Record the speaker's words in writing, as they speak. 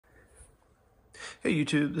Hey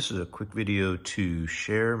YouTube, this is a quick video to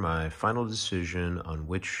share my final decision on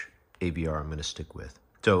which AVR I'm going to stick with.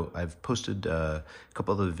 So I've posted a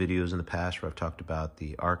couple other videos in the past where I've talked about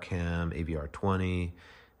the Arcam AVR30,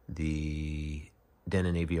 the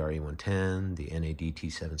Denon AVR-A110, the NAD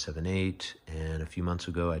T778, and a few months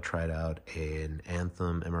ago I tried out an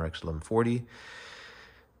Anthem MRX 1140,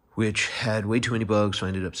 which had way too many bugs, so I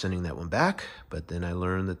ended up sending that one back. But then I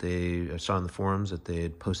learned that I saw in the forums that they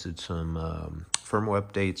had posted some firmware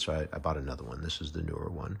updates, so I bought another one. This is the newer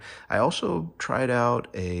one. I also tried out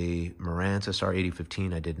a Marantz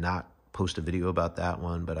SR8015. I did not post a video about that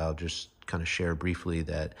one, but I'll just kind of share briefly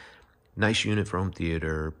that nice unit for home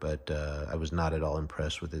theater, but I was not at all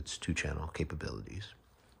impressed with its two-channel capabilities.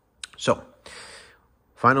 So,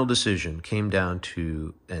 final decision came down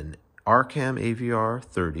to an Arcam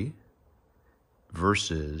AVR30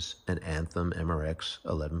 versus an Anthem MRX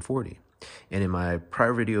 1140. And in my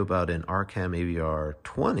prior video about an Arcam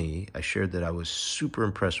AVR20, I shared that I was super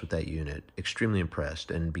impressed with that unit, extremely impressed.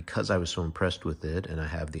 And because I was so impressed with it, and I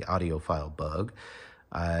have the audio file bug,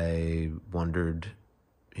 I wondered,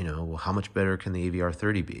 well, how much better can the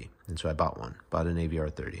AVR30 be? And so I bought an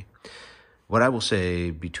AVR30. What I will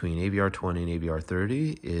say between AVR20 and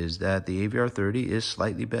AVR30 is that the AVR30 is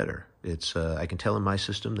slightly better. I can tell in my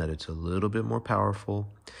system that it's a little bit more powerful.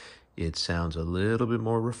 It sounds a little bit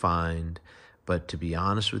more refined. But to be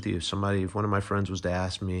honest with you, if one of my friends was to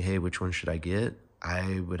ask me, hey, which one should I get?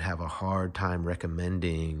 I would have a hard time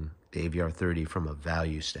recommending the AVR30 from a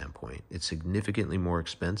value standpoint. It's significantly more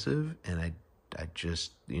expensive, and I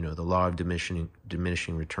just, the law of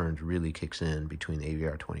diminishing returns really kicks in between the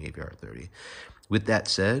AVR20 and AVR30. With that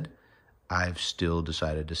said, I've still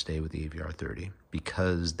decided to stay with the AVR30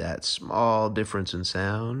 because that small difference in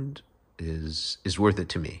sound is worth it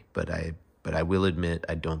to me. But I will admit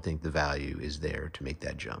I don't think the value is there to make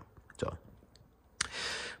that jump. So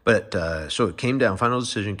it came down. Final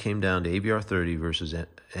decision came down to AVR30 versus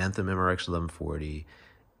Anthem MRX 1140,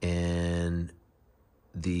 and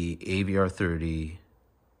the AVR30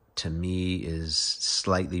 to me is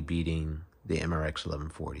slightly beating the MRX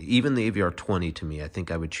 1140. Even the AVR20 to me, I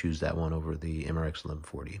think I would choose that one over the MRX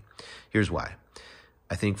 1140. Here's why.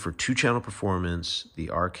 I think for two-channel performance, the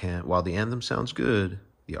Arcam, while the Anthem sounds good,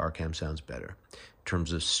 the Arcam sounds better. In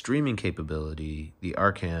terms of streaming capability, the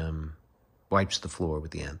Arcam wipes the floor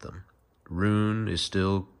with the Anthem. Rune is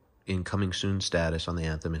still in coming soon status on the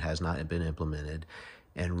Anthem. It has not been implemented.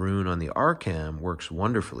 And Rune on the Arcam works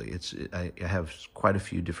wonderfully. I have quite a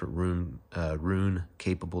few different Rune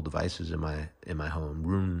capable devices in my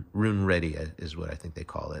home. Rune ready is what I think they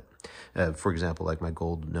call it. For example, like my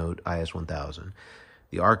Gold Note IS1000.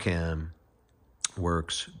 The Arcam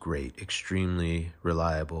works great, extremely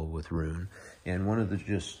reliable with Rune. And one of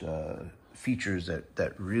the features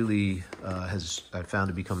that really I found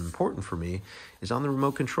to become important for me is on the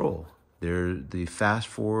remote control. The fast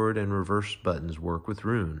forward and reverse buttons work with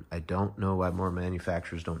Rune. I don't know why more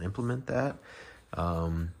manufacturers don't implement that.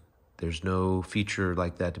 There's no feature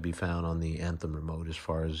like that to be found on the Anthem remote as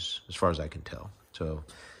far as I can tell. So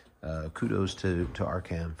kudos to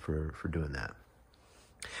Arcam for doing that.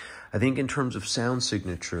 I think in terms of sound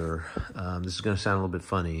signature, this is going to sound a little bit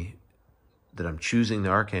funny that I'm choosing the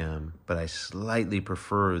Arcam, but I slightly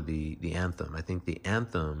prefer the Anthem. I think the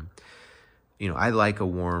Anthem, I like a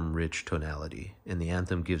warm, rich tonality, and the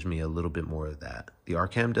Anthem gives me a little bit more of that. The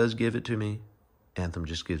Arcam does give it to me. Anthem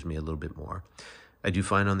just gives me a little bit more. I do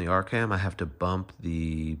find on the Arcam I have to bump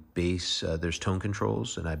the bass. There's tone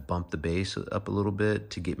controls, and I bump the bass up a little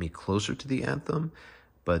bit to get me closer to the Anthem,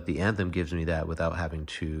 but the Anthem gives me that without having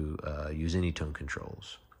to use any tone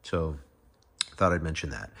controls. So I thought I'd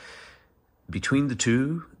mention that. Between the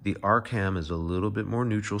two, the Arcam is a little bit more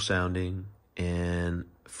neutral sounding, and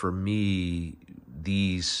for me,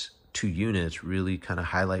 these two units really kind of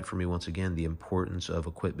highlight for me, once again, the importance of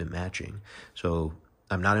equipment matching. So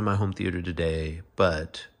I'm not in my home theater today,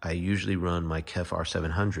 but I usually run my KEF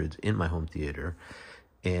R700s in my home theater.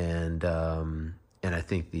 And I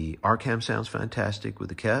think the Arcam sounds fantastic with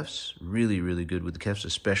the KEFs, really, really good with the KEFs,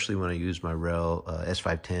 especially when I use my REL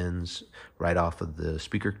S510s right off of the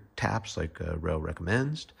speaker taps like REL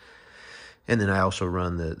recommends. And then I also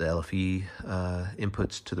run the LFE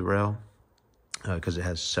inputs to the REL because it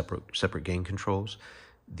has separate gain controls.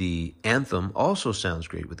 The Anthem also sounds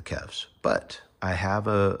great with the KEFs, but I have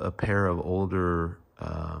a pair of older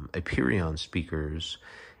Aperion speakers,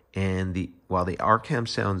 and while the Arcam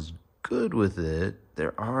sounds good with it,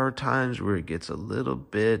 there are times where it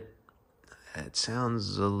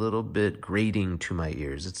sounds a little bit grating to my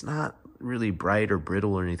ears. It's not really bright or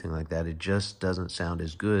brittle or anything like that. It just doesn't sound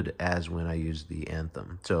as good as when I use the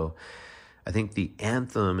Anthem. So I think the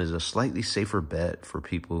Anthem is a slightly safer bet for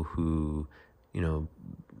people who,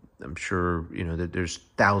 I'm sure, that there's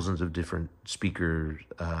thousands of different speaker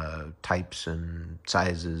types and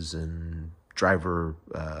sizes and driver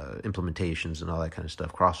implementations and all that kind of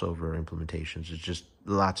stuff, crossover implementations. There's just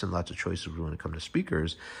lots and lots of choices when it comes to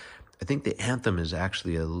speakers. I think the Anthem is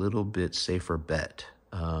actually a little bit safer bet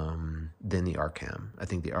than the Arcam. I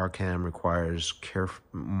think the Arcam requires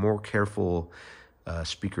more careful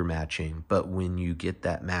speaker matching, but when you get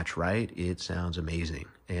that match right, it sounds amazing.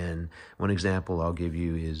 And one example I'll give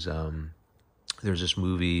you is there's this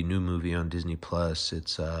new movie on Disney Plus.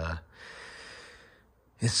 It's the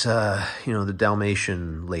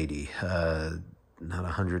Dalmatian lady, not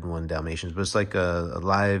 101 Dalmatians, but it's like a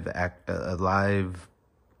live.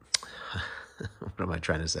 What am I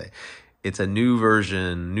trying to say? It's a new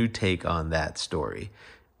version, new take on that story.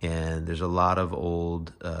 And there's a lot of older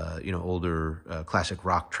classic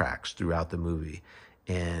rock tracks throughout the movie.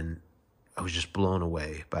 And I was just blown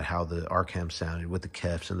away by how the Arcam sounded with the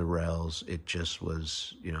kefs and the rels. It just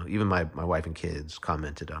was, even my wife and kids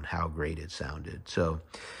commented on how great it sounded. So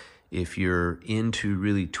if you're into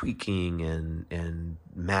really tweaking and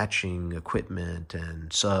matching equipment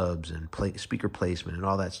and subs and speaker placement and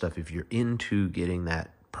all that stuff, if you're into getting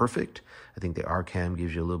that perfect, I think the Arcam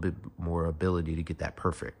gives you a little bit more ability to get that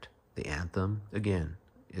perfect. The Anthem, again,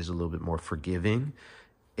 is a little bit more forgiving.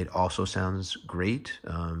 It also sounds great.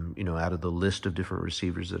 Out of the list of different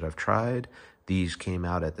receivers that I've tried, these came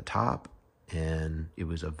out at the top, and it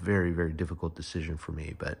was a very, very difficult decision for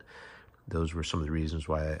me. But those were some of the reasons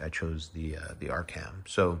why I chose the Arcam.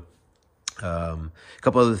 So a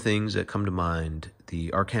couple other things that come to mind.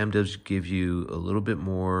 The Arcam does give you a little bit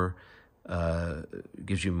more,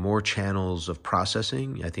 gives you more channels of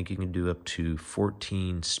processing. I think you can do up to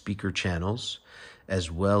 14 speaker channels, as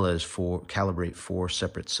well as calibrate 4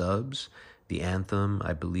 separate subs. The Anthem,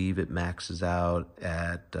 I believe it maxes out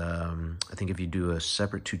at, I think if you do a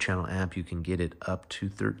separate 2-channel amp, you can get it up to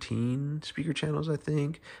 13 speaker channels, I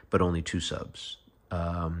think, but only 2 subs.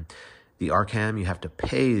 The Arcam, you have to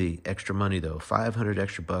pay the extra money, though, $500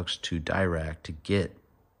 extra bucks to Dirac to get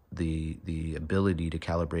the ability to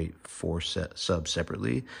calibrate 4 subs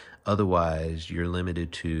separately. Otherwise, you're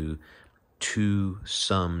limited to 2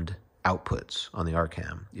 summed outputs on the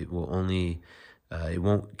Arcam. It will only it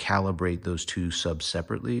won't calibrate those 2 subs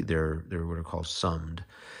separately. They're what are called summed.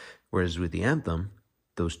 Whereas with the Anthem,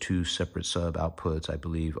 those 2 separate sub outputs, I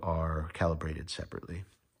believe, are calibrated separately.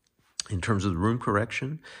 In terms of the room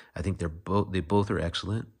correction, I think they both are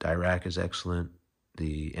excellent. Dirac is excellent.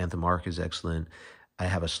 The Anthem Arc is excellent. I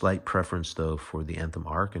have a slight preference, though, for the Anthem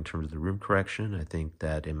Arc in terms of the room correction. I think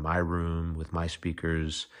that in my room with my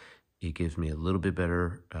speakers, it gives me a little bit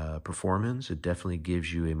better performance. It definitely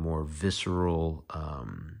gives you a more visceral,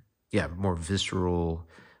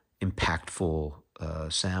 impactful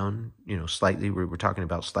sound. Slightly, we're talking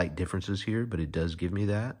about slight differences here, but it does give me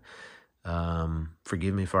that.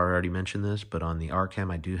 Forgive me if I already mentioned this, but on the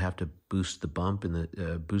Arcam, I do have to boost the bump and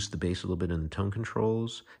boost the bass a little bit in the tone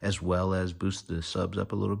controls, as well as boost the subs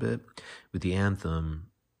up a little bit. With the Anthem,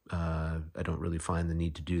 I don't really find the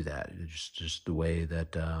need to do that. It's just the way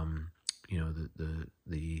that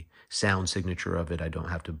the sound signature of it. I don't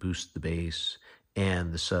have to boost the bass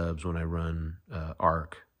and the subs when I run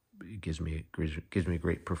Arc. It gives me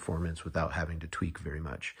great performance without having to tweak very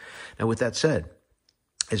much. Now, with that said,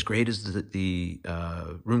 as great as the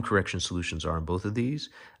room correction solutions are on both of these,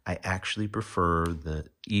 I actually prefer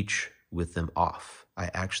each with them off. I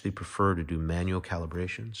actually prefer to do manual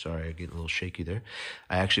calibration. Sorry, I get a little shaky there.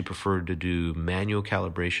 I actually prefer to do manual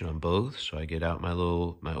calibration on both. So I get out my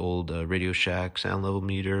old Radio Shack sound level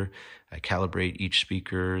meter. I calibrate each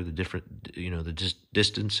speaker, the different, the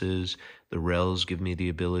distances. The rels give me the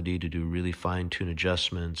ability to do really fine-tune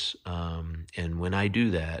adjustments. And when I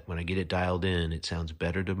do that, when I get it dialed in, it sounds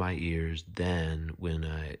better to my ears than when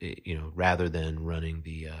rather than running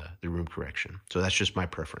the room correction. So that's just my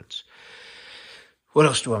preference. What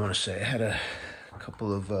else do I want to say? I had a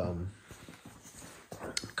couple of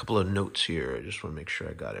notes here. I just want to make sure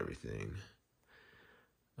I got everything.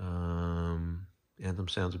 Anthem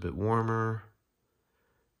sounds a bit warmer.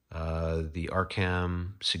 The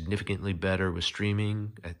Arcam significantly better with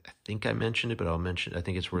streaming. I think I mentioned it, but I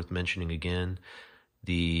think it's worth mentioning again.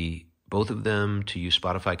 Both of them, to use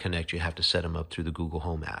Spotify Connect, you have to set them up through the Google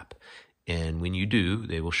Home app. And when you do,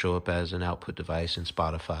 they will show up as an output device in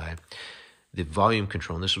Spotify. The volume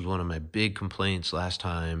control, and this was one of my big complaints last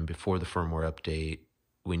time before the firmware update.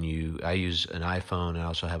 I use an iPhone and I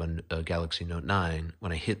also have a Galaxy Note 9.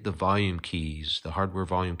 When I hit the volume keys, the hardware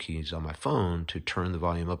volume keys on my phone to turn the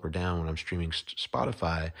volume up or down when I'm streaming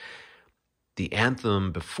Spotify, the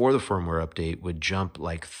Anthem before the firmware update would jump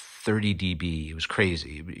like 30 dB. It was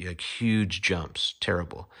crazy, like huge jumps,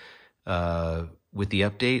 terrible. With the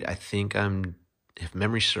update, I think if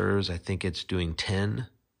memory serves, I think it's doing 10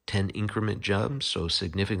 increment jumps, so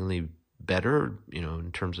significantly better,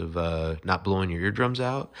 in terms of not blowing your eardrums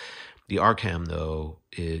out. The Arcam, though,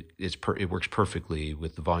 it works perfectly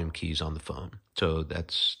with the volume keys on the phone. So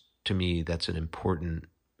to me, that's an important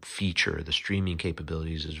feature. The streaming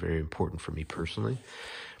capabilities is very important for me personally.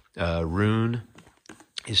 Rune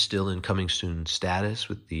is still in coming soon status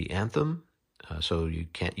with the Anthem. So you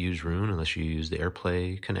can't use Rune unless you use the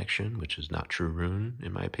AirPlay connection, which is not true Rune,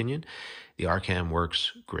 in my opinion. The Arcam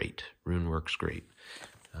works great. Rune works great.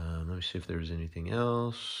 Let me see if there's anything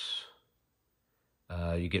else.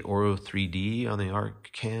 You get Oro 3D on the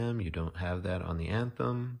Arcam. You don't have that on the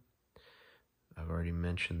Anthem. I've already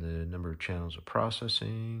mentioned the number of channels of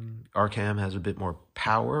processing. Arcam has a bit more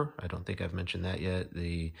power. I don't think I've mentioned that yet.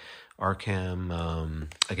 The Arcam,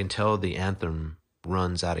 I can tell the Anthem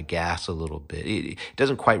runs out of gas a little bit. It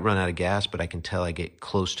doesn't quite run out of gas, but I can tell I get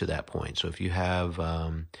close to that point. So if you have,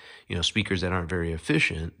 speakers that aren't very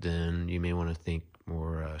efficient, then you may want to think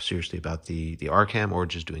more seriously about the Arcam, or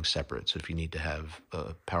just doing separate. So if you need to have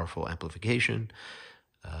powerful amplification,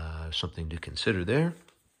 something to consider there.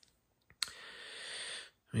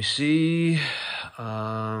 Let me see.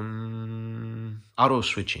 Auto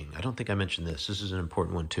switching. I don't think I mentioned this. This is an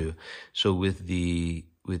important one too. So with the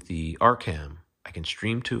Arcam, I can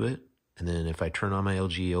stream to it, and then if I turn on my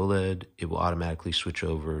LG OLED, it will automatically switch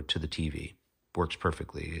over to the TV. Works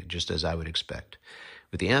perfectly, just as I would expect.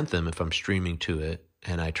 With the Anthem, if I'm streaming to it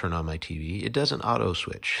and I turn on my TV, it doesn't auto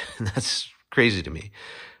switch. And that's crazy to me.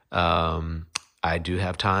 I do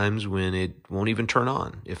have times when it won't even turn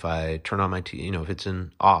on. If I turn on my TV, if it's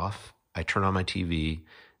in off, I turn on my TV,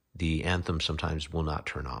 the Anthem sometimes will not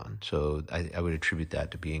turn on. So I would attribute that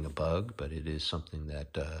to being a bug, but it is something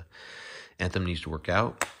that Anthem needs to work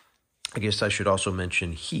out. I guess I should also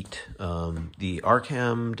mention heat. The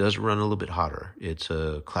Arcam does run a little bit hotter. It's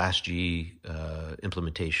a Class G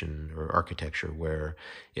implementation or architecture where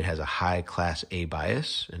it has a high Class A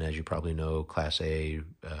bias. And as you probably know, Class A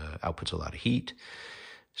outputs a lot of heat.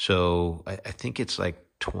 So I think it's like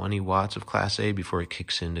 20 watts of Class A before it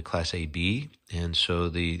kicks into Class AB. And so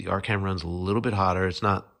the Arcam runs a little bit hotter. It's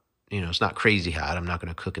not, it's not crazy hot. I'm not going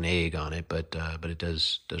to cook an egg on it, but it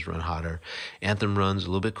does run hotter. Anthem runs a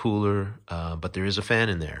little bit cooler, but there is a fan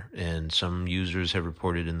in there. And some users have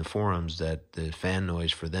reported in the forums that the fan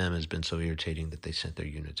noise for them has been so irritating that they sent their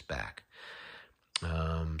units back.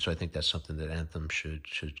 So I think that's something that Anthem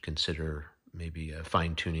should consider, maybe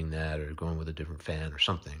fine-tuning that or going with a different fan or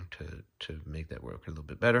something to make that work a little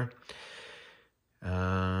bit better.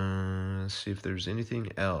 Let's see if there's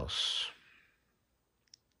anything else.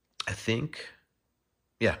 I think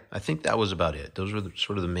that was about it. Those were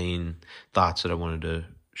sort of the main thoughts that I wanted to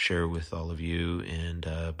share with all of you. And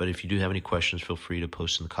but if you do have any questions, feel free to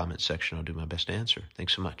post in the comment section. I'll do my best to answer.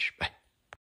 Thanks so much. Bye.